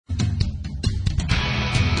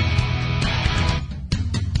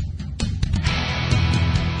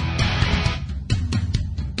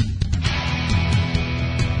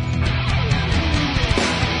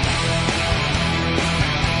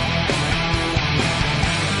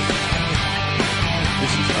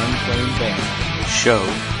Unclaimed Band, show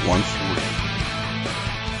 140.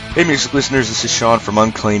 Hey music listeners, this is Sean from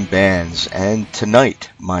Unclaimed Bands, and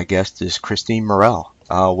tonight my guest is Christine Morel.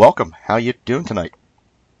 Welcome. How you doing tonight?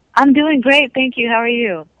 I'm doing great, thank you. How are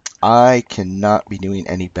you? I cannot be doing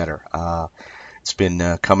any better. It's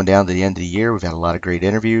been coming down to the end of the year. We've had a lot of great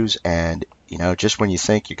interviews, and you know, just when you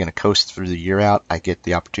think you're going to coast through the year out, I get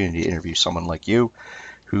the opportunity to interview someone like you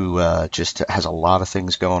who just has a lot of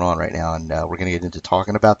things going on right now, and we're going to get into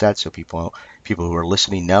talking about that so people who are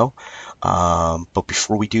listening know. But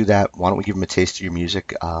before we do that, why don't we give them a taste of your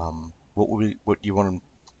music? What do you want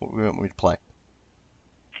me to play?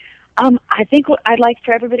 I think I'd like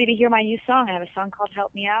for everybody to hear my new song. I have a song called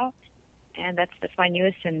Help Me Out, and that's my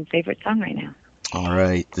newest and favorite song right now. All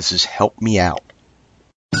right, this is Help Me Out.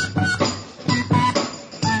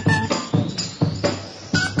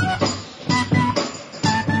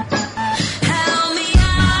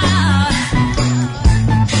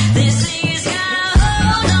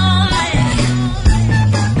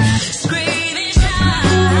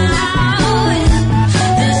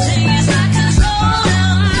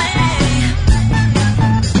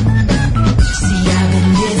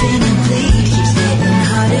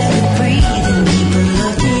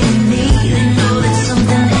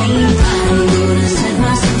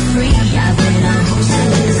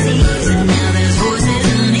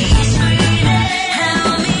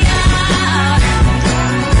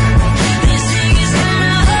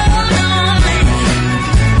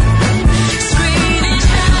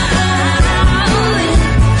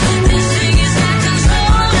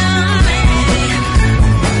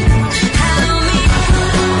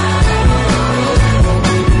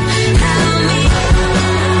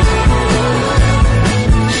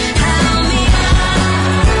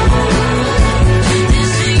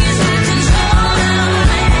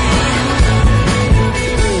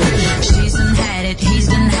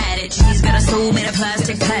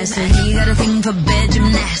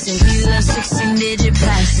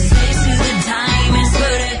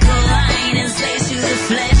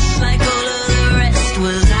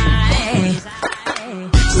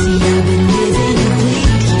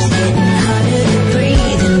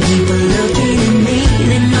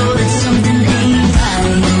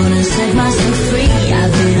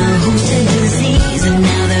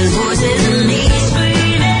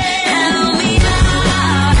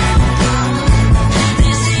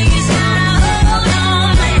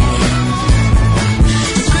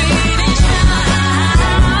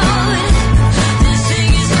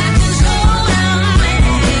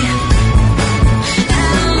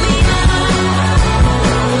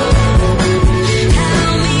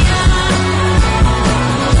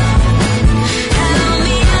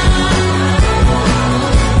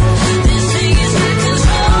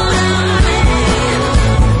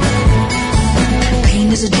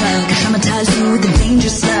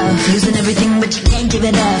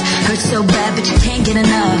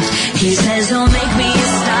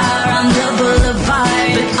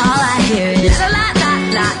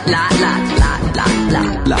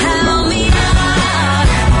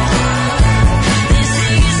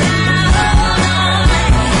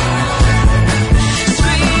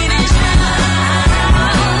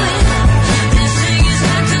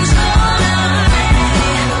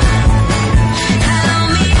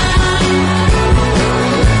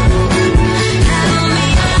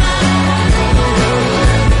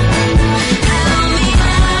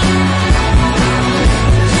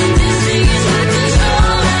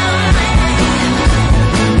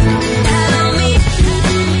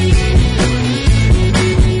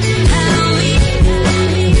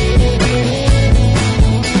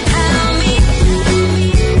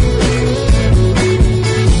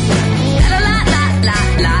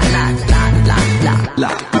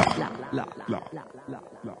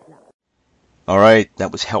 All right,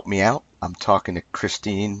 that was Help Me Out. I'm talking to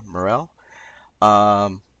Christine Morel.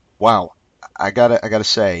 Wow, I gotta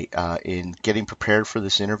say, in getting prepared for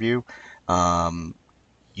this interview,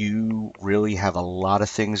 you really have a lot of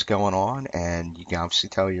things going on, and you can obviously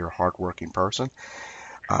tell you're a hardworking person.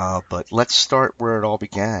 But let's start where it all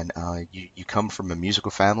began. You come from a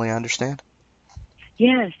musical family, I understand?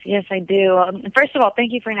 Yes, I do. First of all,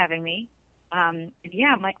 thank you for having me.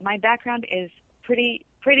 Yeah, my background is pretty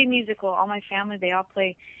musical. All my family, they all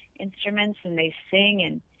play instruments and they sing,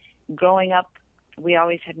 and growing up, we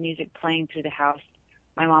always had music playing through the house.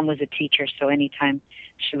 My mom was a teacher, so anytime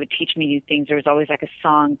she would teach me new things, there was always like a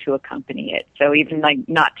song to accompany it. So even like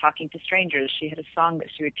Not Talking to Strangers, she had a song that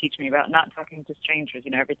she would teach me about not talking to strangers.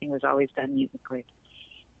 You know, everything was always done musically.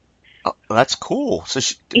 Oh, that's cool.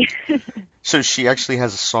 So she actually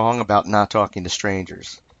has a song about not talking to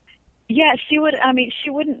strangers. Yeah, she would. I mean, she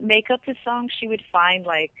wouldn't make up the songs. She would find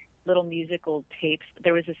like little musical tapes.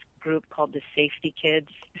 There was this group called the Safety Kids.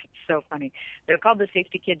 It's so funny. They're called the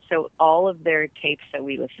Safety Kids. So all of their tapes that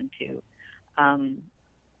we listened to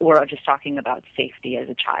were just talking about safety as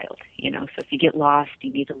a child. You know, so if you get lost,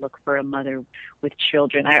 you need to look for a mother with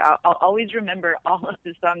children. I'll always remember all of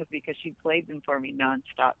the songs because she played them for me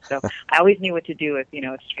nonstop. So I always knew what to do if, you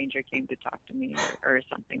know, a stranger came to talk to me or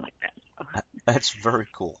something like that. So. That's very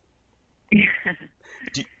cool.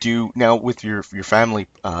 do now with your family,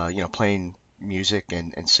 you know, playing music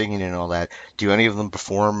and singing and all that, do any of them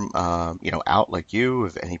perform, you know, out like you?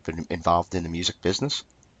 Have any been involved in the music business?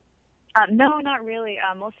 No, not really.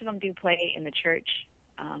 Most of them do play in the church,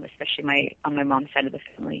 especially on my mom's side of the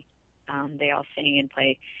family. They all sing and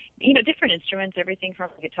play, you know, different instruments, everything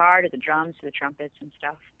from the guitar to the drums to the trumpets and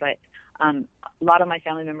stuff. But a lot of my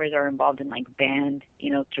family members are involved in like band,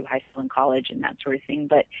 you know, through high school and college and that sort of thing.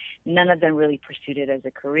 But none of them really pursued it as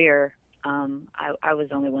a career. I was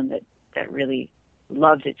the only one that really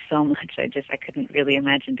loved it so much. I couldn't really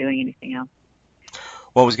imagine doing anything else.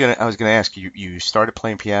 Well, I was gonna ask you. You started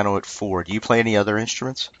playing piano at 4. Do you play any other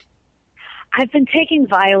instruments? I've been taking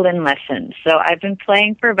violin lessons, so I've been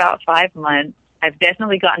playing for about 5 months. I've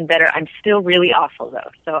definitely gotten better. I'm still really awful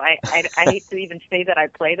though, so I hate to even say that I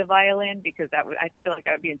play the violin because I feel like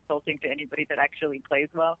that would be insulting to anybody that actually plays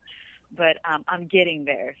well. But I'm getting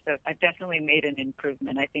there, so I've definitely made an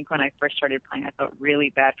improvement. I think when I first started playing, I felt really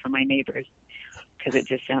bad for my neighbors because it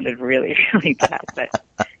just sounded really, really bad. But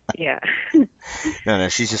yeah. No,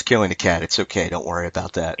 she's just killing the cat. It's okay. Don't worry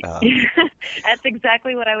about that. That's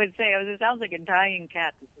exactly what I would say. It sounds like a dying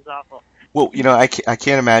cat. This is awful. Well, you know, I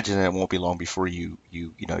can't imagine that it won't be long before you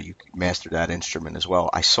master that instrument as well.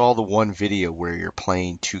 I saw the one video where you're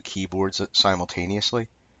playing 2 keyboards simultaneously,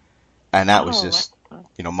 and that was just,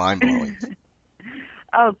 you know, mind blowing.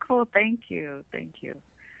 Oh, cool. Thank you.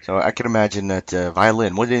 So I can imagine that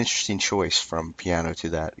violin. What an interesting choice from piano to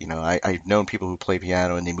that. You know, I've known people who play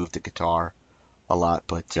piano and they move to guitar a lot,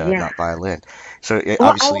 but not violin. So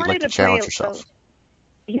obviously you like to challenge yourself.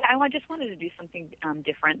 Yeah, I just wanted to do something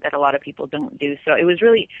different that a lot of people don't do. So it was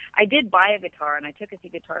really, I did buy a guitar and I took a few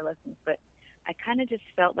guitar lessons, but I kind of just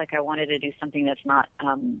felt like I wanted to do something that's not,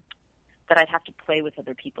 that I'd have to play with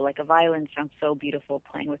other people. Like a violin sounds so beautiful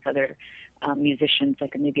playing with other musicians,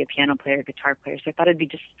 like maybe a piano player, guitar player. So I thought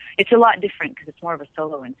it's a lot different because it's more of a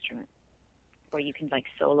solo instrument where you can like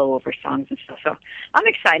solo over songs and stuff. So I'm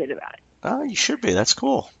excited about it. Oh, you should be. That's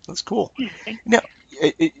cool. Yeah, now,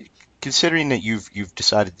 considering that you've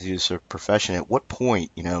decided to do this as a profession, at what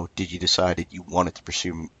point, you know, did you decide that you wanted to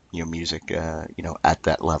pursue, you know, music, you know, at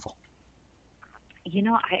that level? You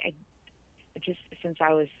know, I just since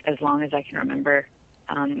I was as long as I can remember,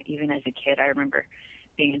 even as a kid, I remember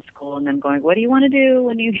being in school and them going, "What do you want to do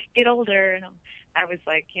when you get older?" And I was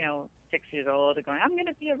like, you know, 6 years old, going, "I'm going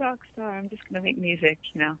to be a rock star. I'm just going to make music,"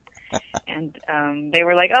 you know. And they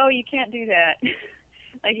were like, "Oh, you can't do that.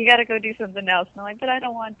 Like, you got to go do something else." And I'm like, "But I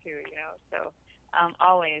don't want to," you know. So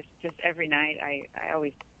always, just every night, I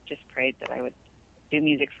always just prayed that I would do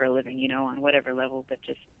music for a living, you know, on whatever level, but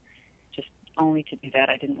just only to do that.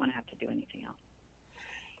 I didn't want to have to do anything else.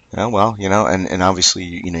 Oh, well, you know, and obviously,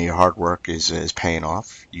 you know, your hard work is paying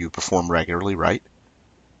off. You perform regularly, right?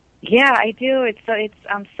 Yeah, I do.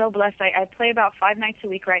 I'm so blessed. I play about 5 nights a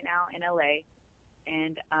week right now in LA.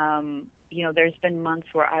 And, you know, there's been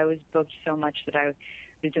months where I was booked so much that I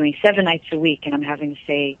was doing 7 nights a week, and I'm having to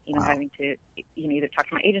say, you know, Wow. having to, you know, either talk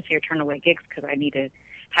to my agency or turn away gigs because I need to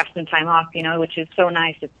have some time off, you know, which is so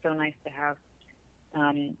nice. It's so nice to have,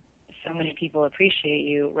 so many people appreciate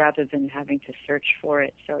you rather than having to search for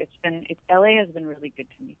it. So LA has been really good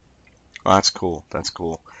to me. Well, that's cool.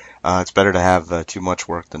 It's better to have too much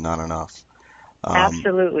work than not enough.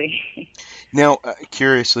 Absolutely. Now,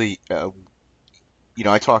 curiously, you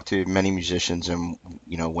know, I talk to many musicians, and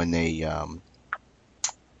you know, when they're,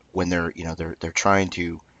 you know, they're trying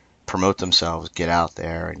to promote themselves, get out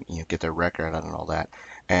there, and you know, get their record out and all that.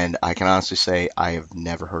 And I can honestly say I have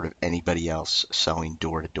never heard of anybody else selling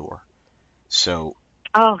door to door. So,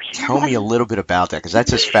 tell me a little bit about that, because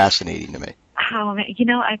that's just fascinating to me. Oh, man. You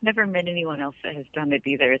know, I've never met anyone else that has done it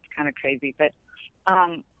either. It's kind of crazy, but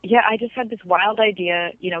yeah, I just had this wild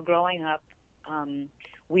idea. You know, growing up,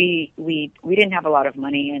 we didn't have a lot of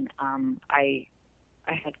money, and I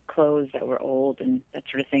had clothes that were old and that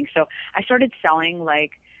sort of thing. So I started selling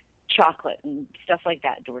like chocolate and stuff like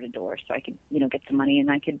that door to door, so I could, you know, get some money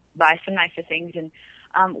and I could buy some nicer things. And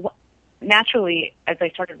naturally, as I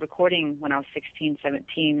started recording when I was 16,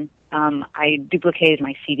 17, I duplicated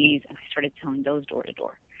my CDs and I started selling those door to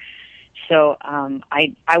door. So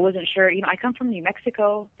I wasn't sure. You know, I come from New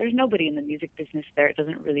Mexico. There's nobody in the music business there. It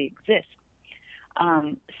doesn't really exist.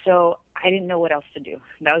 So I didn't know what else to do.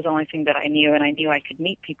 That was the only thing that I knew, and I knew I could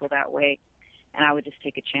meet people that way, and I would just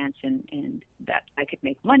take a chance, and that I could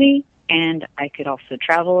make money, and I could also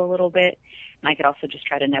travel a little bit, and I could also just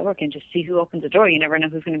try to network and just see who opens the door. You never know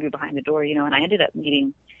who's going to be behind the door, you know. And I ended up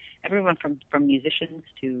meeting everyone from musicians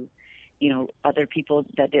to, you know, other people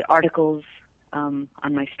that did articles on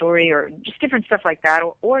my story, or just different stuff like that,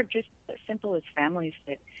 or just as simple as families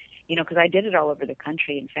that, you know, because I did it all over the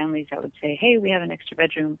country, and families that would say, hey, we have an extra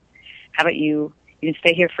bedroom. How about you can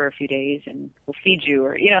stay here for a few days and we'll feed you,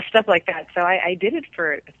 or, you know, stuff like that. So I did it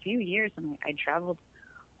for a few years, and I traveled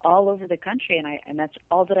all over the country, and that's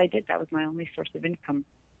all that I did. That was my only source of income.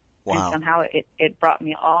 Wow. And somehow it brought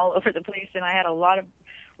me all over the place, and I had a lot of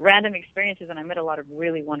random experiences, and I met a lot of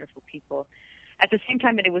really wonderful people. At the same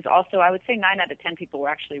time, it was also, I would say 9 out of 10 people were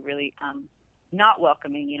actually really not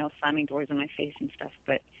welcoming, you know, slamming doors in my face and stuff.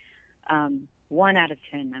 But 1 out of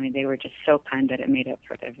 10, I mean, they were just so kind that it made up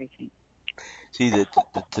for everything. See, the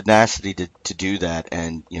tenacity to do that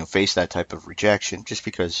and, you know, face that type of rejection, just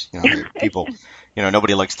because, you know, people, you know,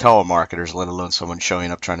 nobody likes telemarketers, let alone someone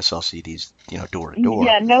showing up trying to sell CDs, you know, door to door.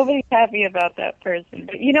 Yeah, nobody's happy about that person.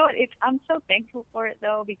 But you know what? I'm so thankful for it,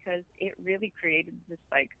 though, because it really created this,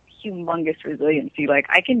 like, humongous resiliency. Like,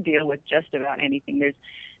 I can deal with just about anything. There's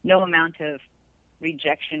no amount of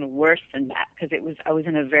rejection worse than that, because I was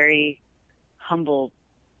in a very humble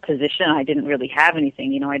position. I didn't really have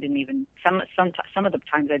anything, you know. I didn't even some of the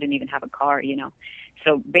times I didn't even have a car, you know.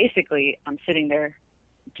 So basically, I'm sitting there,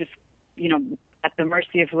 just, you know, at the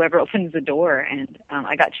mercy of whoever opens the door. And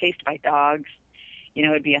I got chased by dogs. You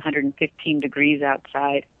know, it'd be 115 degrees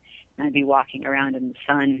outside, and I'd be walking around in the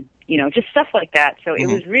sun, you know, just stuff like that. So it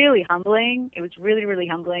was really humbling. It was really, really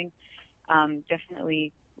humbling.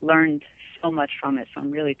 Definitely learned so much from it. So I'm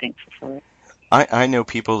really thankful for it. I know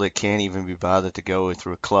people that can't even be bothered to go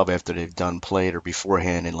through a club after they've done played or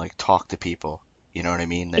beforehand and, like, talk to people. You know what I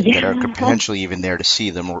mean? That are potentially even there to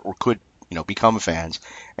see them, or could, you know, become fans.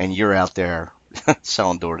 And you're out there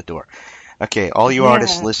selling door to door. Okay, all you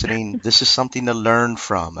artists listening, this is something to learn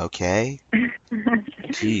from. Okay.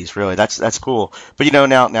 Jeez, really, that's cool. But, you know,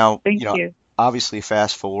 now Thank you know, you. obviously,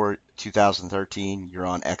 fast forward 2013, you're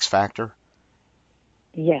on X Factor.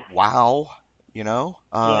 Yeah. Wow. You know.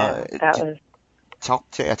 Yeah, that was.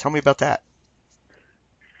 Tell me about that.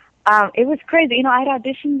 It was crazy. You know, I'd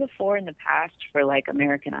auditioned before in the past for, like,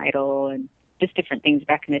 American Idol and just different things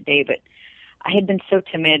back in the day, but I had been so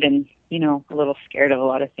timid and, you know, a little scared of a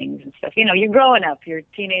lot of things and stuff. You know, you're growing up, you're a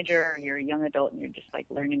teenager, or you're a young adult, and you're just, like,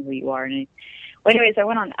 learning who you are. And well, anyways, I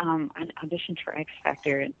went on an audition for X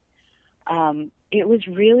Factor, and it was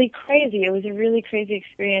really crazy. It was a really crazy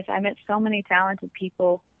experience. I met so many talented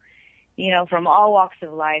people, you know, from all walks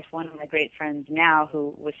of life. One of my great friends now,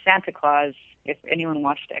 who was Santa Claus, if anyone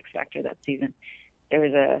watched X Factor that season, there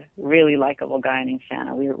was a really likable guy named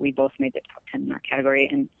Santa. We both made the top 10 in our category,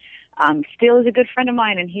 and still is a good friend of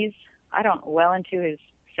mine, and he's, well into his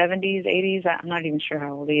 70s, 80s. I'm not even sure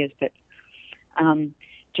how old he is, but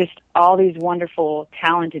just all these wonderful,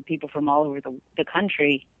 talented people from all over the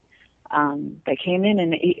country that came in,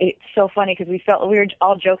 and it's so funny because we were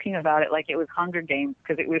all joking about it like it was Hunger Games,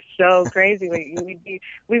 because it was so crazy.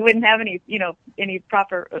 We wouldn't have any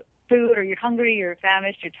proper food, or you're hungry, you're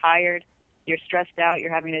famished, you're tired, you're stressed out,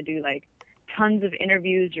 you're having to do, like, tons of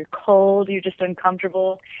interviews, you're cold, you're just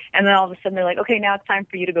uncomfortable, and then all of a sudden they're like, okay, now it's time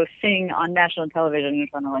for you to go sing on national television in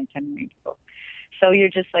front of, like, 10 million people. So you're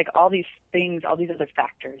just, like, all these things, all these other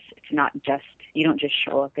factors. It's not just, you don't just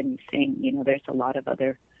show up and sing, you know, there's a lot of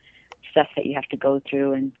other stuff that you have to go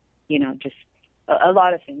through, and, you know, just a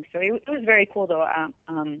lot of things. So it was very cool, though. I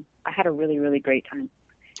had a really, really great time,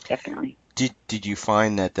 definitely. Did you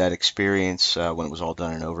find that experience, when it was all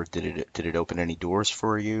done and over, did it open any doors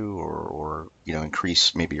for you, or you know,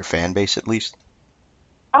 increase maybe your fan base at least?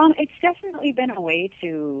 It's definitely been a way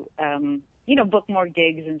to you know, book more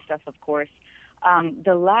gigs and stuff. Of course,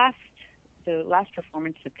 the last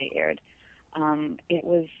performance that they aired, it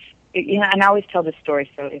was, you know, and I always tell this story.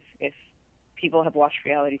 So if people have watched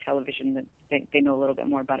reality television, then they know a little bit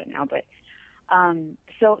more about it now. But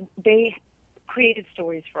so they created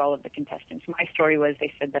stories for all of the contestants. My story was,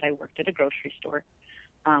 they said that I worked at a grocery store,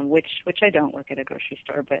 which I don't work at a grocery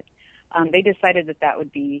store, but they decided that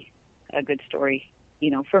would be a good story, you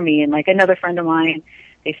know, for me. And, like, another friend of mine,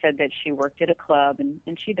 they said that she worked at a club,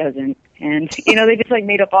 and she doesn't. And, you know, they just, like,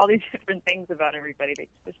 made up all these different things about everybody. They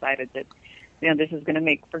just decided that, you know, this is going to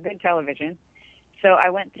make for good television. So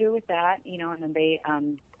I went through with that, you know, and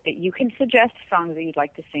then you can suggest songs that you'd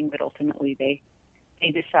like to sing, but ultimately they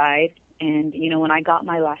decide. And, you know, when I got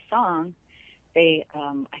my last song, I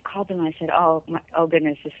called them and I said, oh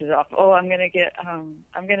goodness, this is awful. Oh, I'm going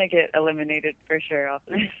to get eliminated for sure off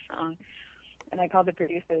of this song. And I called the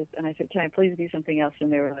producers and I said, can I please do something else?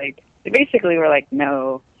 And they basically were like,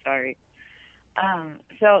 no, sorry.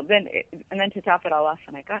 So then to top it all off,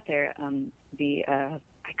 when I got there,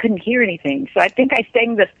 I couldn't hear anything. So I think I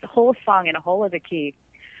sang this whole song in a whole other key,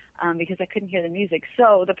 because I couldn't hear the music.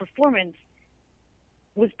 So the performance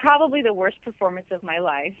was probably the worst performance of my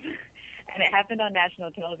life. And it happened on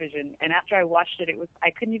national television. And after I watched it,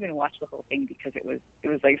 I couldn't even watch the whole thing because it was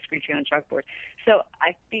like screeching on chalkboard. So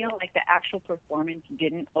I feel like the actual performance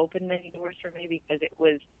didn't open many doors for me because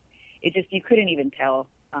you couldn't even tell,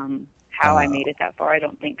 how I made it that far, I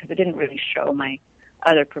don't think, because it didn't really show my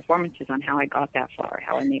other performances on how I got that far,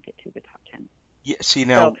 how I made it to the top 10. Yeah, see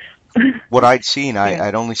now, what I'd seen,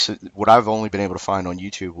 Yeah. what I've only been able to find on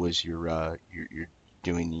YouTube was you're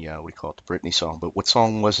doing the we call it the Britney song. But what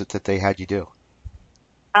song was it that they had you do?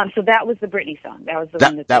 So that was the Britney song. That was the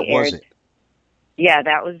one that they aired. Was it. Yeah,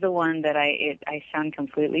 that was the one that I sound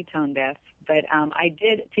completely tone deaf. But I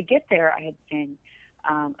did, to get there, I had sang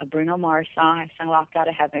a Bruno Mars song. I sang Locked Out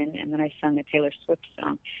of Heaven, and then I sung a Taylor Swift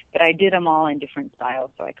song. But I did them all in different styles,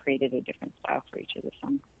 so I created a different style for each of the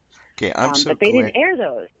songs. Okay, but they didn't air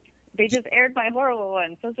those. They just aired my horrible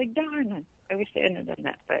one. So I was like, darn, I wish they hadn't done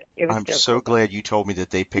that. But it was I'm so cool. glad you told me that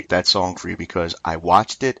they picked that song for you, because I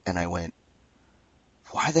watched it and I went,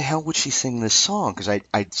 why the hell would she sing this song? Because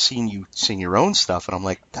I'd seen you sing your own stuff, and I'm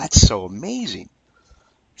like, that's so amazing.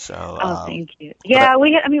 So, thank you. Yeah,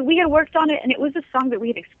 we had worked on it, and it was a song that we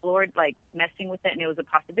had explored, like messing with it, and it was a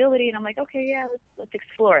possibility. And I'm like, okay, yeah, let's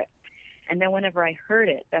explore it. And then whenever I heard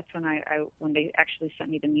it, that's when when they actually sent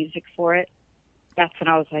me the music for it. That's when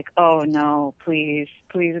I was like, oh no, please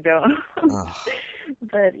don't.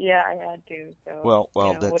 But yeah, I had to. So, well,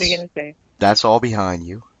 what are you gonna say? That's all behind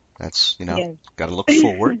you. That's Yes. got to look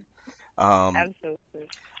forward. Absolutely.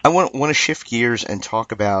 I want to shift gears and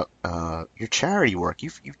talk about your charity work.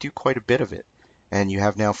 You do quite a bit of it, and you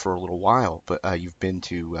have now for a little while. But you've been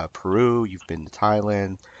to Peru, you've been to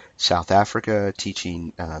Thailand, South Africa,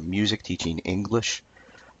 teaching music, teaching English.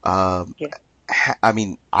 Yes. I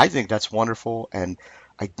mean, I think that's wonderful, and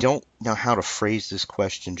I don't know how to phrase this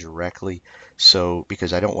question directly, so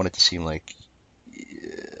because I don't want it to seem like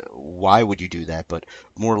why would you do that, but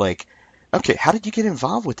more like, okay, how did you get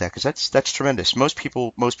involved with that? Because that's tremendous. Most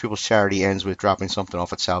people's charity ends with dropping something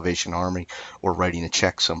off at Salvation Army or writing a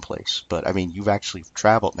check someplace. But I mean, you've actually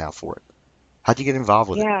traveled now for it. How'd you get involved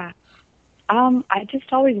with it? Yeah. I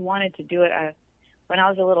just always wanted to do it. When I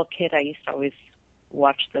was a little kid, I used to always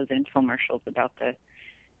watch those infomercials about the,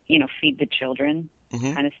 feed the children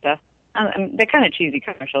kind of stuff. They're kind of cheesy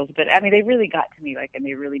commercials, but I mean, they really got to me, and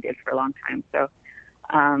they really did for a long time. So,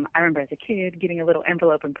 I remember as a kid getting a little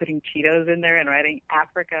envelope and putting Cheetos in there and writing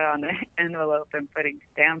Africa on the envelope and putting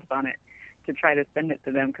stamps on it to try to send it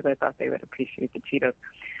to them because I thought they would appreciate the Cheetos.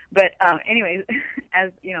 But, anyways,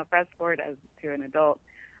 as, fast forward as to an adult,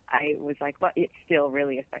 I was like, well, it still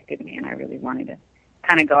really affected me and I really wanted to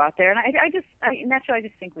kind of go out there. And I naturally, I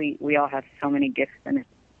just think we all have so many gifts in it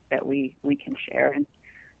that we can share.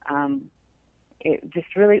 And, it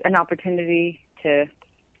just really an opportunity to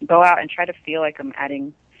go out and try to feel like I'm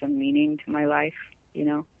adding some meaning to my life,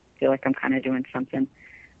 feel like I'm kind of doing something,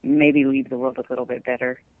 maybe leave the world a little bit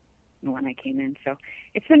better than when I came in. So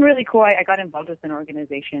it's been really cool. I got involved with an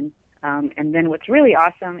organization. And then what's really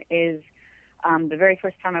awesome is, the very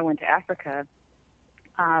first time I went to Africa,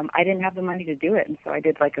 I didn't have the money to do it. And so I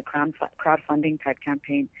did like a crowdfunding type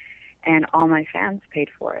campaign and all my fans paid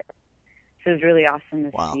for it. So it was really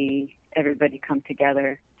awesome to see everybody come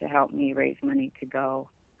together to help me raise money to go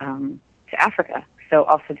to Africa. So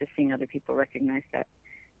also just seeing other people recognize that,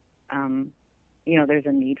 there's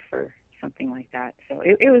a need for something like that. So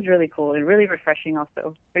it was really cool and really refreshing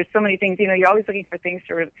also. There's so many things, you're always looking for things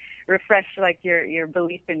to refresh like your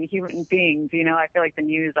belief in human beings. I feel like the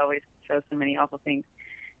news always shows so many awful things.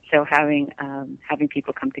 So having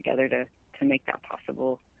people come together to make that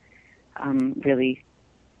possible, really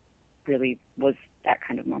was that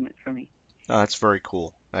kind of moment for me. Oh, that's very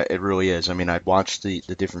cool. It really is. I mean, I'd watched the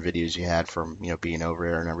different videos you had from, being over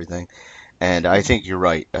there and everything. And I think you're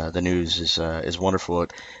right. The news is wonderful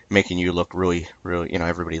at making you look really, really,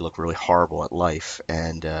 everybody look really horrible at life.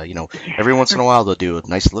 And, every once in a while they'll do a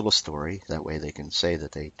nice little story. That way they can say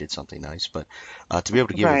that they did something nice. But to be able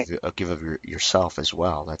to give of yourself as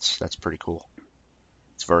well, that's pretty cool.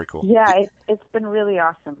 It's very cool. Yeah, it's been really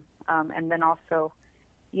awesome. And then also,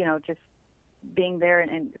 just being there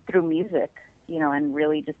and through music, and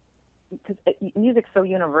really just because music's so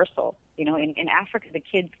universal. In Africa, the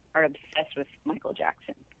kids are obsessed with Michael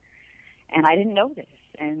Jackson. And I didn't know this.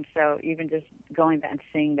 And so even just going back and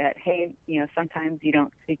seeing that, hey, sometimes you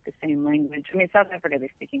don't speak the same language. I mean, South Africa, they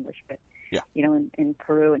speak English, but, yeah. In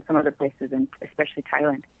Peru and some other places, and especially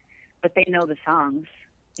Thailand. But they know the songs.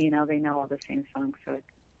 They know all the same songs, so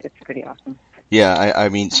it's pretty awesome. Yeah, I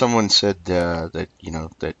mean, someone said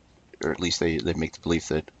that, or at least they make the belief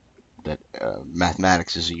that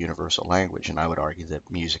mathematics is a universal language, and I would argue that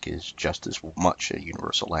music is just as much a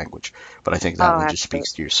universal language. But I think that one just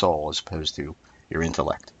speaks to your soul as opposed to your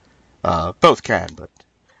intellect. Both can, but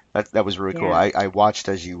that was really cool. I watched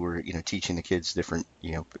as you were, teaching the kids different,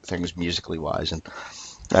 things musically wise, and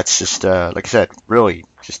that's just, like I said, really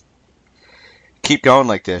just keep going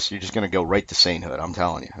like this. You're just going to go right to sainthood. I'm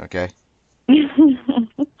telling you. Okay.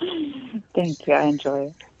 Thank you. I enjoy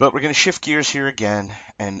it. But we're going to shift gears here again,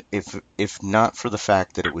 and if not for the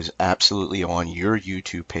fact that it was absolutely on your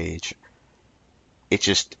YouTube page,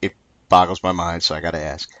 it boggles my mind. So I got to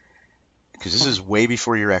ask, because this is way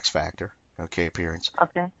before your X Factor, appearance.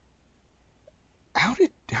 Okay. How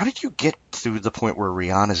did you get through the point where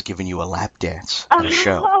Rihanna's giving you a lap dance at a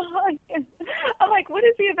show? I'm like, what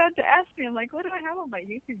is he about to ask me? I'm like, what do I have on my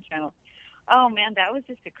YouTube channel? Oh man, that was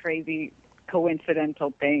just a crazy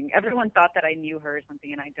coincidental thing. Everyone thought that I knew her or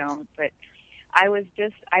something, and I don't. But I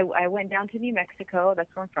went down to New Mexico.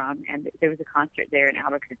 That's where I'm from, and there was a concert there in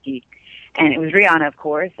Albuquerque, and it was Rihanna, of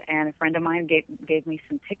course. And a friend of mine gave me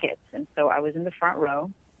some tickets, and so I was in the front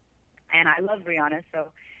row. And I love Rihanna,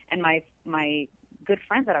 and my good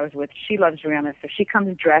friend that I was with, she loves Rihanna, so she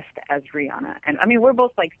comes dressed as Rihanna. And I mean, we're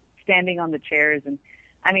both like standing on the chairs, and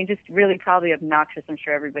I mean, just really probably obnoxious. I'm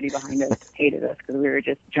sure everybody behind us hated us because we were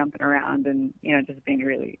just jumping around and, just being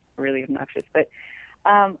really, really obnoxious. But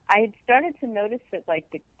I had started to notice that,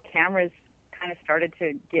 like, the cameras kind of started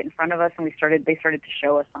to get in front of us, and they started to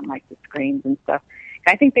show us on, like, the screens and stuff.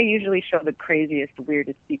 I think they usually show the craziest,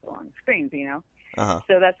 weirdest people on the screens, Uh-huh.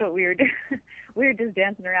 So that's what we were doing. We were just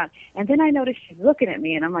dancing around. And then I noticed she's looking at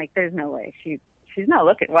me, and I'm like, there's no way. She's not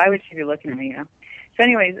looking. Why would she be looking at me, So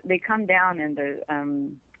anyways, they come down, and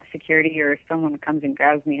the security or someone comes and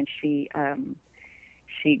grabs me, and she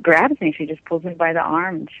grabs me. She just pulls me by the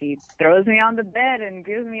arm, and she throws me on the bed and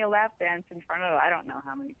gives me a lap dance in front of I don't know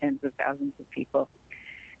how many tens of thousands of people.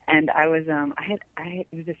 And I was I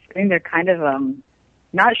was just sitting there kind of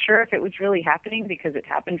not sure if it was really happening because it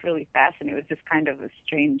happened really fast, and it was just kind of a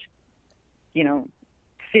strange,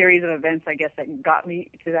 series of events, I guess, that got me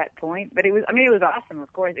to that point. But it was awesome,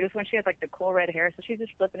 of course. It was when she had, like, the cool red hair, so she's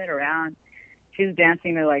just flipping it around. She was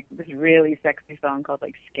dancing to, like, this really sexy song called,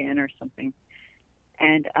 like, Skin or something.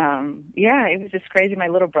 And, it was just crazy. My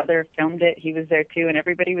little brother filmed it. He was there, too, and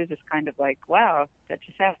everybody was just kind of like, wow, that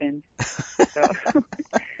just happened. So,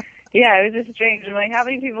 yeah, it was just strange. I'm like, how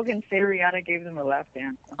many people can say Rihanna gave them a lap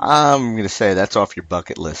dance? I'm going to say that's off your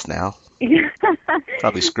bucket list now.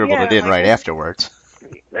 Probably scribbled it in right afterwards.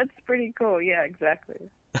 That's pretty cool. Yeah, exactly.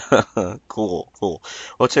 Cool. Well,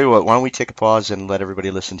 I'll tell you what. Why don't we take a pause and let everybody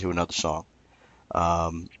listen to another song?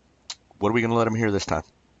 What are we going to let them hear this time?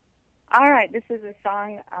 All right. This is a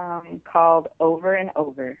song called Over and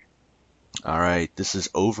Over. All right. This is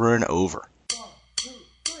Over and Over.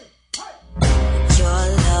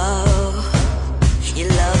 Your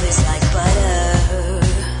love is like butter.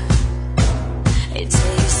 It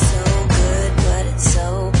tastes so good, but it's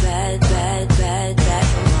so bad, bad, bad, bad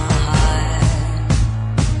for my heart.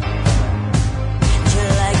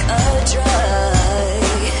 You're like a drug.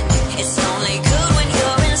 It's only good when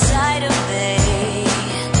you're inside of me.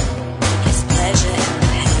 It's pleasure and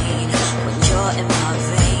pain when you're in my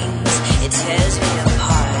veins. It tears me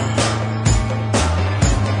apart.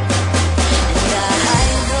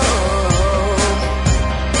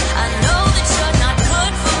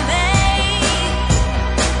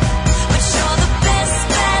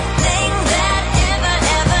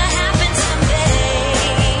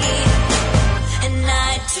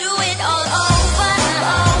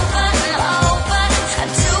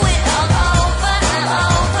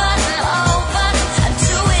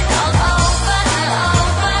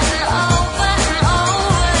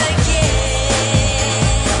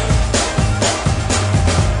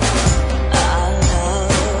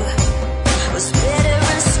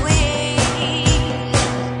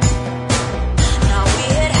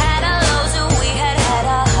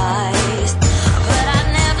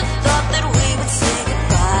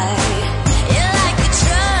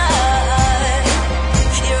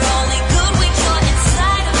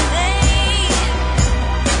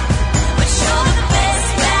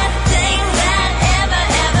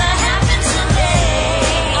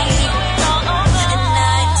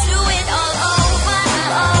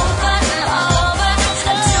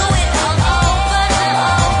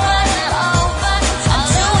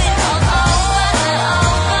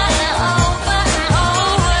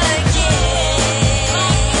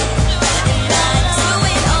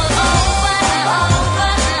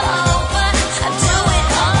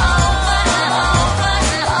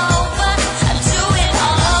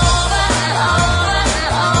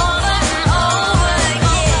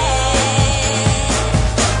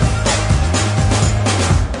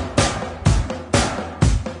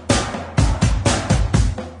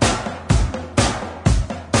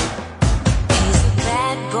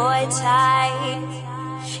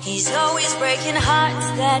 breaking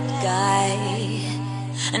hearts, that guy.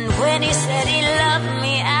 And when he said he loved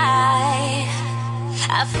me, I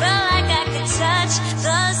felt like I could touch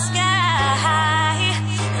the sky.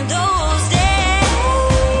 Those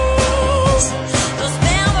days, those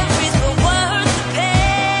memories were worth the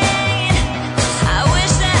pain. I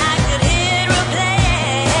wish that I could hit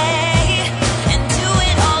replay and do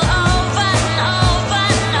it all over and over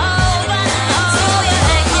and over and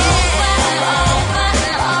over again. Over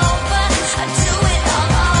and over, I do it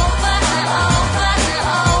all over and over and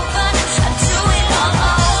over. I do it all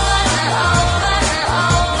over and over and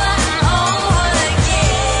over and over again.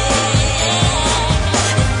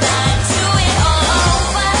 And I do it all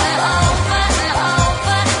over and over and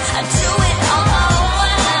over. I do it all over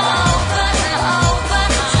and over and over.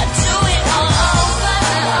 I do it all over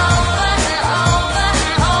and over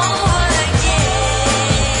and over and over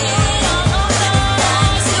again. I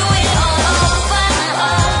do it all over and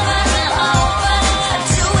over and over. I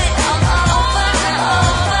do it all over and over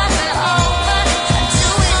and over. I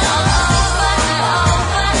do it all over and over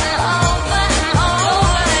and over and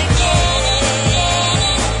over again.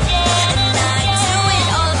 And I do it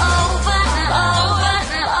all over and over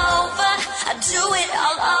and over. I do it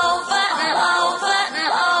all over and over and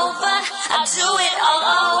over. I do it all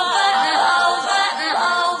over and over and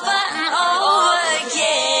over and over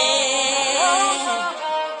again.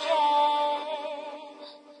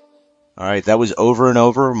 All right, that was Over and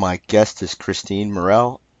Over. My guest is Christine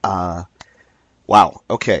Morel. Wow.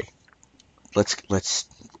 Okay, let's.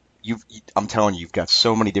 I'm telling you, you've got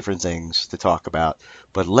so many different things to talk about,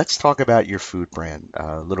 but let's talk about your food brand,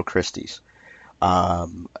 Little Christie's.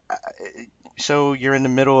 So you're in the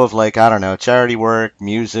middle of, like, I don't know, charity work,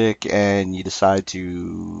 music, and you decide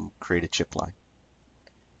to create a chip line.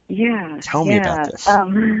 Yeah. Tell me about this.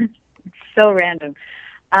 It's so random.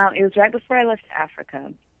 It was right before I left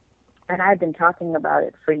Africa, and I'd been talking about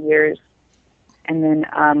it for years, and then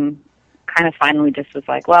kind of finally just was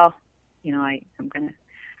like, well, you know, I'd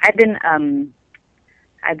been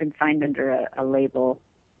signed under a label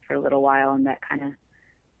for a little while, and that kind of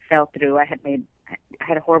fell through. I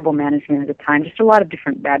had a horrible management at the time, just a lot of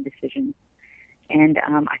different bad decisions, and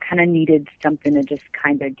I kind of needed something to just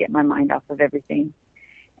kind of get my mind off of everything.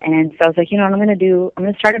 And so I was like, you know what I'm going to do? I'm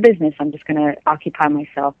going to start a business. I'm just going to occupy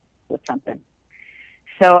myself with something.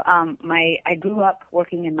 So I grew up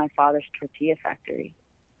working in my father's tortilla factory.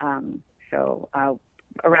 So probably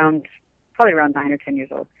around 9 or 10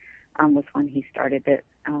 years old was when he started it,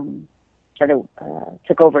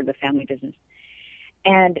 took over the family business.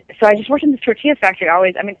 And so I just worked in this tortilla factory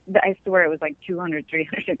always. I mean, I swear it was like 200,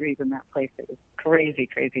 300 degrees in that place. It was crazy,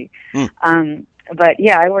 crazy. But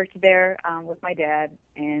yeah, I worked there with my dad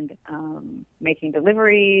and making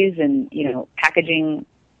deliveries and, you know, packaging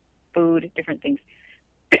food, different things.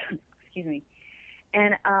 Excuse me.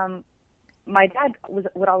 And my dad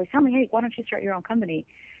would always tell me, hey, why don't you start your own company?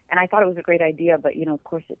 And I thought it was a great idea, but, you know, of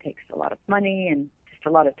course it takes a lot of money and just a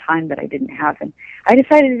lot of time that I didn't have. And I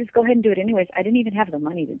decided to just go ahead and do it anyways. I didn't even have the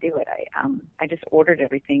money to do it. I just ordered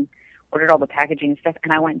everything, ordered all the packaging and stuff,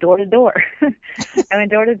 and I went door to door. I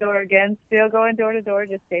went door to door again, still going door to door,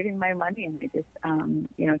 just saving my money. And I just,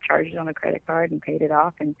 you know, charged it on a credit card and paid it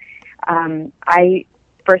off. And I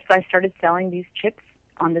started selling these chips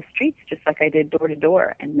on the streets, just like I did door to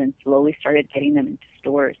door, and then slowly started getting them into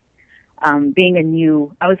stores. I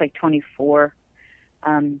was like 24,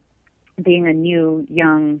 being a new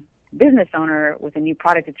young business owner with a new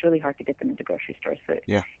product, it's really hard to get them into grocery stores. So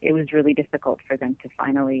it was really difficult for them to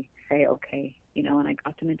finally say, okay, you know, and I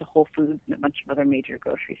got them into Whole Foods and a bunch of other major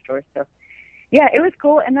grocery stores. So yeah, it was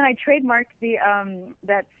cool. And then I trademarked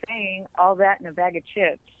that saying, all that in a bag of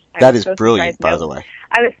chips. That is brilliant, by the way.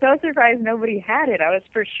 I was so surprised nobody had it. I was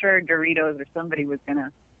for sure Doritos or somebody was going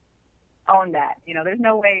to own that. You know, there's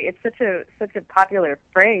no way. It's such a popular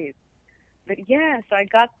phrase. But yeah, so I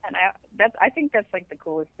got that. I think that's like the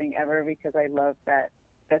coolest thing ever, because I love that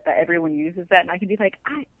everyone uses that, and I can be like,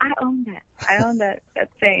 I own that. I own that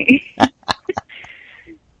saying.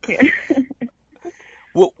 Yeah.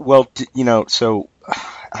 Well, you know, so,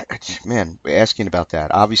 man, asking about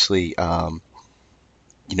that, obviously,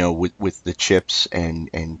 you know, with the chips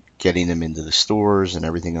and getting them into the stores and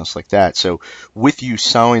everything else like that. So with you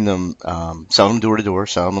selling them door to door,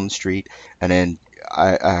 selling them on the street, and then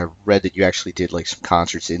I read that you actually did like some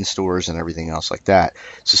concerts in stores and everything else like that.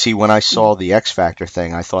 So see, when I saw the X Factor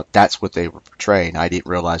thing, I thought that's what they were portraying. I didn't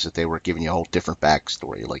realize that they were giving you a whole different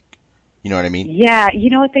backstory. Like, you know what I mean? Yeah,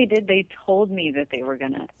 you know what they did? They told me that they were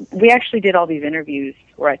we actually did all these interviews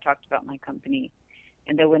where I talked about my company,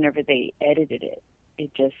 and then whenever they edited it,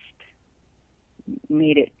 it just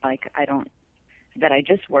made it like that I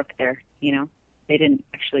just work there. you know, they didn't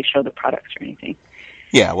actually show the products or anything.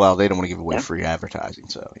 Yeah, well, they don't want to give away Yeah. free advertising,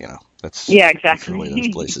 so that's Yeah, exactly. the way those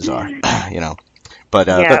places are, you know. But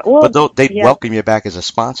Yeah, well, they'd yeah. welcome you back as a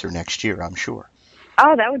sponsor next year, I'm sure.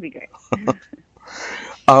 Oh, that would be great.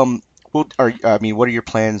 Um, well, I mean, what are your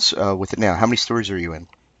plans with it now? How many stores are you in?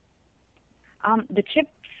 The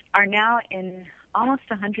chips are now in almost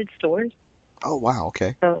 100 stores. Oh, wow,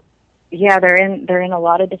 okay. So, yeah, they're in a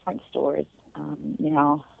lot of different stores, you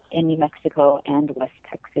know, in New Mexico and West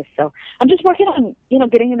Texas. So I'm just working on, you know,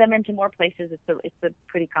 getting them into more places. It's a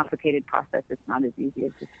pretty complicated process. It's not as easy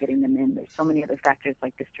as just getting them in. There's so many other factors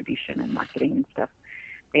like distribution and marketing and stuff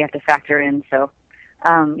they have to factor in. So,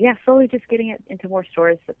 yeah, slowly just getting it into more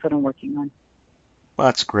stores. That's what I'm working on. Well,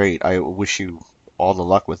 that's great. I wish you all the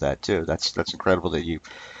luck with that too. That's incredible that you,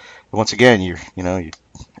 once again, you know,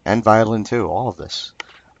 and violin too. All of this.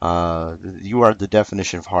 You are the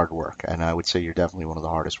definition of hard work, and I would say you're definitely one of the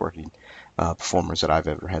hardest working performers that I've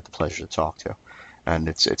ever had the pleasure to talk to, and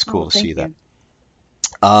it's cool to see that.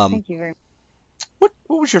 Thank you very much. What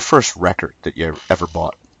was your first record that you ever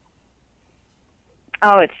bought?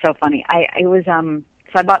 Oh, it's so funny. I was so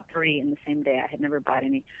I bought 3 in the same day. I had never bought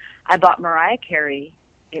any. I bought Mariah Carey.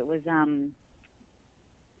 It was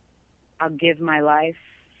I'll Give My Life.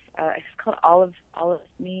 It's called All of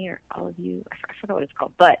Me or All of You. I forgot what it's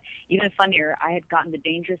called. But even funnier, I had gotten the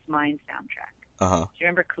Dangerous Minds soundtrack. Uh-huh. Do you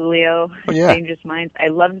remember Coolio? Oh, yeah. Dangerous Minds. I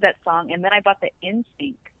loved that song. And then I bought the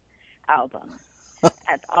NSYNC album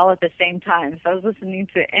all at the same time. So I was listening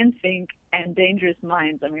to NSYNC and Dangerous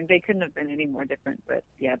Minds. I mean, they couldn't have been any more different. But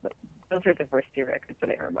yeah, but those are the first 2 records that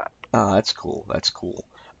I ever bought. Oh, that's cool. That's cool.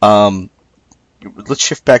 Let's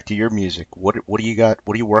shift back to your music. What do you got?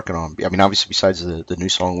 What are you working on? I mean, obviously, besides the new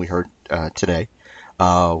song we heard today,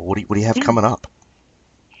 what do you have coming up?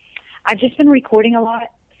 I've just been recording a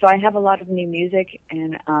lot, so I have a lot of new music,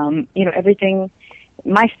 and you know, everything.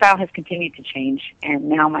 My style has continued to change, and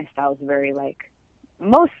now my style is very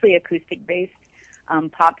mostly acoustic based,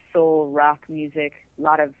 pop, soul, rock music. A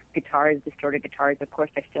lot of guitars, distorted guitars. Of course,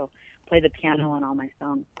 I still play the piano on all my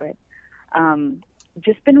songs, but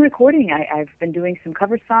just been recording. I've been doing some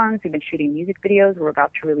cover songs. We've been shooting music videos. We're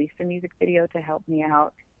about to release a music video to help me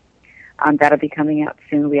out. That'll be coming out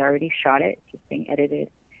soon. We already shot it, just being edited.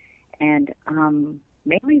 And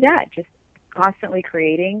mainly that, just constantly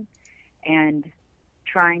creating and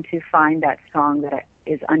trying to find that song that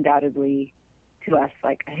is undoubtedly to us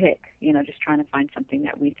like a hit. You know, just trying to find something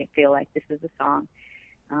that we feel like this is a song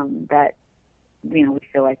that, you know, we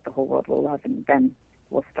feel like the whole world will love, and then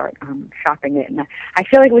we'll start shopping it. And I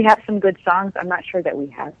feel like we have some good songs. I'm not sure that we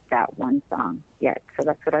have that one song yet, so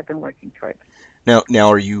that's what I've been working towards. Now,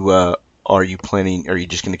 are you planning? Are you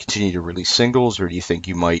just going to continue to release singles, or do you think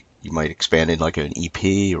you might expand in like an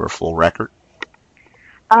EP or a full record?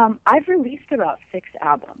 I've released about 6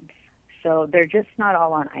 albums, so they're just not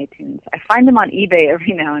all on iTunes. I find them on eBay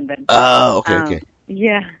every now and then. Oh, okay.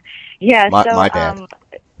 Yeah. My bad.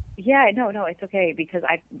 Yeah, no, it's okay, because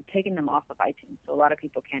I've taken them off of iTunes, so a lot of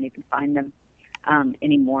people can't even find them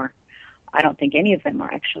anymore. I don't think any of them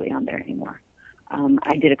are actually on there anymore.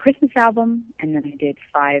 I did a Christmas album, and then I did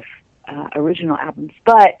 5 original albums,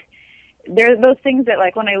 but there are those things that,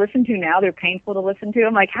 like, when I listen to now, they're painful to listen to.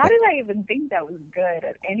 I'm like, how did I even think that was good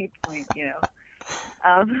at any point, you know?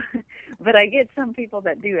 But I get some people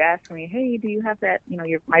that do ask me, hey, do you have that, you know,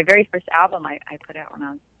 my very first album I put out when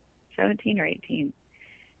I was 17 or 18.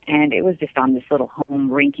 And it was just on this little home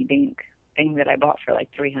rinky-dink thing that I bought for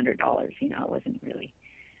like $300. You know, it wasn't really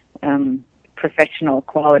professional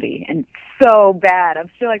quality, and so bad. I'm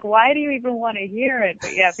still like, why do you even want to hear it?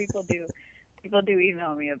 But yeah, people do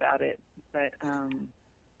email me about it. But I'm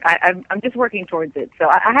just working towards it. So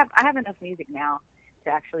I have enough music now to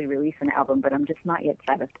actually release an album, but I'm just not yet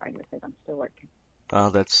satisfied with it. I'm still working.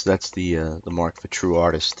 That's the mark of a true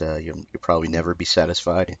artist. You'll probably never be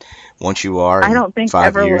satisfied. And once you are, I don't think 5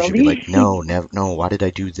 ever years, will you'll be like, no, why did I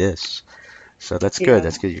do this? So that's good. Yeah.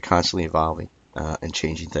 That's good. You're constantly evolving and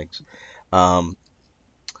changing things. You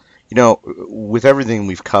know, with everything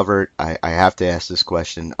we've covered, I have to ask this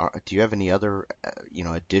question. Do you have any other,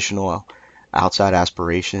 additional outside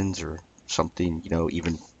aspirations or something,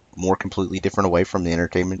 even more completely different away from the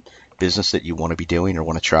entertainment business that you want to be doing or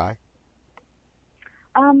want to try?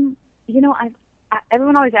 Everyone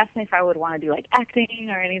always asks me if I would want to do like acting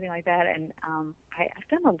or anything like that, and I've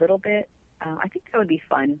done a little bit. I think that would be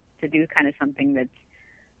fun to do, kind of something that's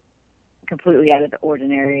completely out of the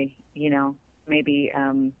ordinary. Maybe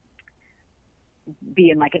be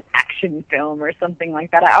in like an action film or something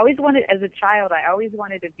like that. I always wanted, as a child,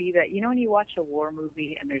 to be that. When you watch a war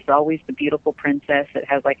movie and there's always the beautiful princess that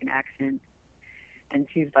has like an accent. and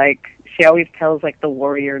she's like, she always tells like the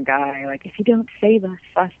warrior guy, like, if you don't save us,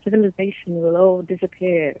 our civilization will all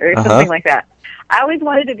disappear, or something like that. I always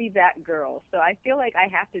wanted to be that girl, so I feel like I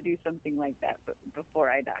have to do something like that before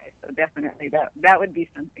I die. So definitely that would be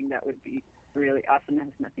something that would be really awesome. That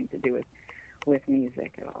has nothing to do with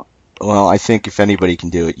music at all. Well, I think if anybody can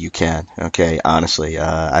do it, you can. Okay, honestly,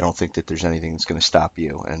 I don't think that there's anything that's going to stop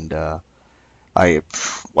you. And I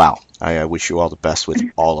wish you all the best with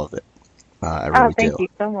all of it. I really do. Thank you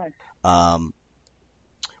so much.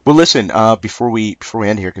 Well, listen, before we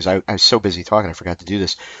end here, because I was so busy talking, I forgot to do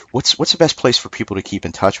this. What's the best place for people to keep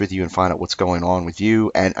in touch with you and find out what's going on with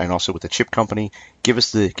you and also with the chip company? Give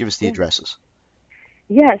us the addresses.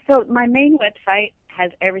 Yeah, so my main website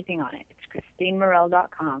has everything on it. It's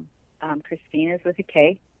ChristineMorell.com. Christine is with a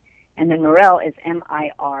K, and then Morell is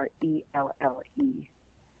MIRELLE.com.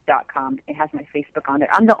 It has my Facebook on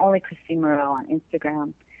there. I'm the only Christine Morell on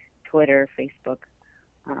Instagram, Twitter, Facebook.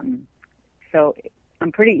 So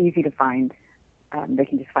I'm pretty easy to find. They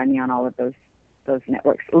can just find me on all of those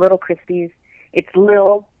networks. Little Christies. It's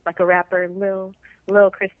Lil, like a rapper, Lil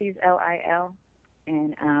Christies, LIL,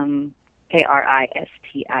 and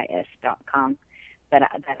KRISTIS.com.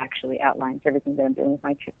 That actually outlines everything that I'm doing with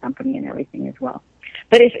my chip company and everything as well.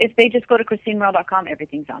 But if they just go to ChristineMorell.com,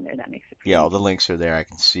 everything's on there. That makes it all the links are there. I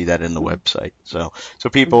can see that in the website. So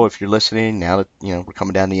people, if you're listening, now that we're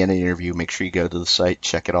coming down to the end of the interview, make sure you go to the site,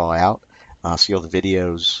 check it all out, see all the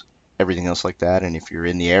videos, everything else like that. And if you're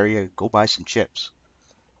in the area, go buy some chips.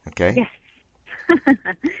 Okay? Yes.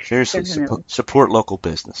 Seriously, support local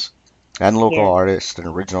business and local artists and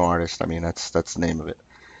original artists. I mean, that's the name of it.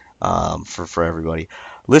 For everybody.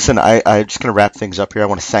 Listen, I'm just going to wrap things up here. I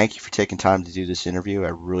want to thank you for taking time to do this interview. I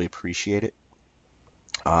really appreciate it.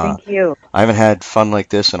 Thank you. I haven't had fun like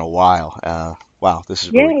this in a while. Wow, this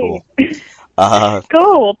is really cool.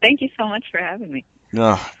 Cool. Thank you so much for having me.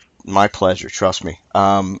 No, my pleasure. Trust me.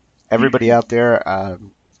 Everybody out there,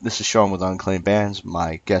 this is Sean with Unclaimed Bands.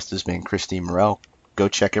 My guest has been Christine Morell. Go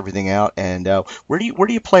check everything out. And where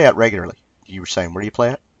do you play at regularly? You were saying, where do you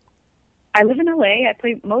play at? I live in LA. I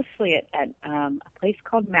play mostly at a place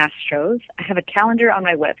called Mastro's. I have a calendar on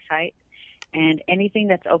my website, and anything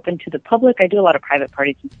that's open to the public, I do a lot of private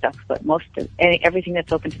parties and stuff, but everything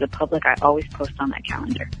that's open to the public, I always post on that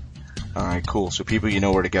calendar. All right, cool. So people, you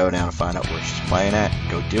know where to go now to find out where she's playing at.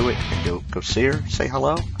 Go do it and go see her. Say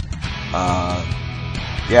hello.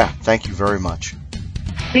 Thank you very much.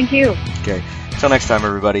 Thank you. Okay. Until next time,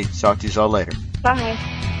 everybody. Talk to you all later. Bye.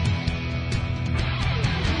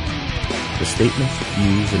 The statements,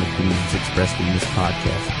 views, and opinions expressed in this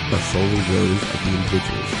podcast are solely those of the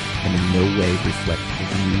individuals and in no way reflect the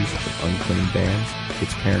views of Unclaimed Bands,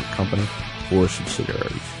 its parent company, or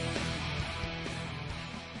subsidiaries.